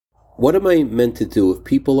What am I meant to do if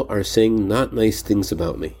people are saying not nice things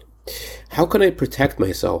about me? How can I protect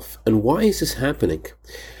myself? And why is this happening?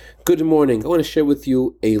 Good morning. I want to share with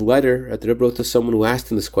you a letter that the Rebbe wrote to someone who asked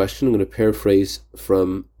him this question. I'm going to paraphrase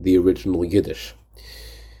from the original Yiddish.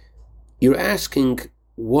 You're asking,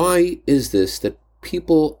 why is this that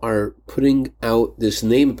people are putting out this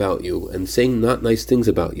name about you and saying not nice things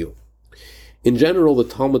about you? In general, the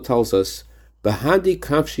Talmud tells us, Bahadi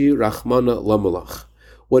kafshi rachmana lamalach.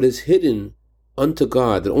 What is hidden unto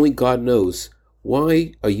God, that only God knows,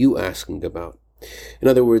 why are you asking about? In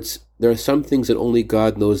other words, there are some things that only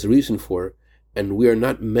God knows the reason for, and we are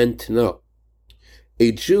not meant to know.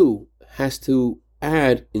 A Jew has to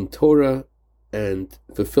add in Torah and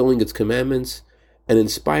fulfilling its commandments and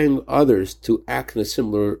inspiring others to act in a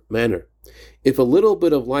similar manner. If a little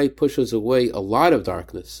bit of light pushes away a lot of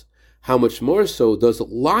darkness, how much more so does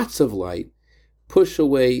lots of light push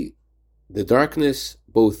away the darkness,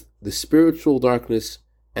 both the spiritual darkness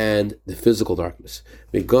and the physical darkness.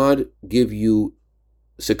 May God give you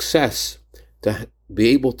success to be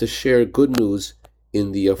able to share good news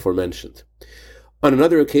in the aforementioned. On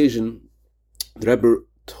another occasion, the Rebbe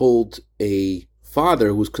told a father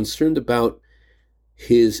who was concerned about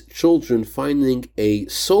his children finding a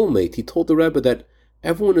soulmate. He told the Rebbe that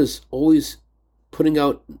everyone is always putting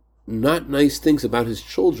out not nice things about his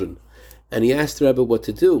children, and he asked the Rebbe what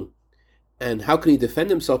to do. And how can he defend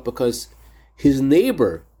himself? Because his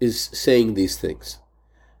neighbor is saying these things.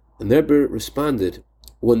 And the Rebbe responded,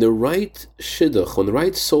 when the right shidduch, when the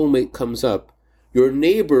right soulmate comes up, your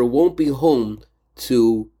neighbor won't be home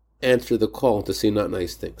to answer the call to say not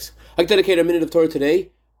nice things. I dedicate a minute of Torah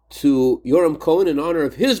today to Yoram Cohen in honor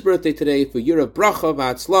of his birthday today for Yira Bracha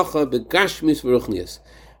V'Atzlacha B'Gashmis V'Ruchnias.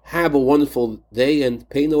 Have a wonderful day and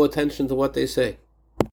pay no attention to what they say.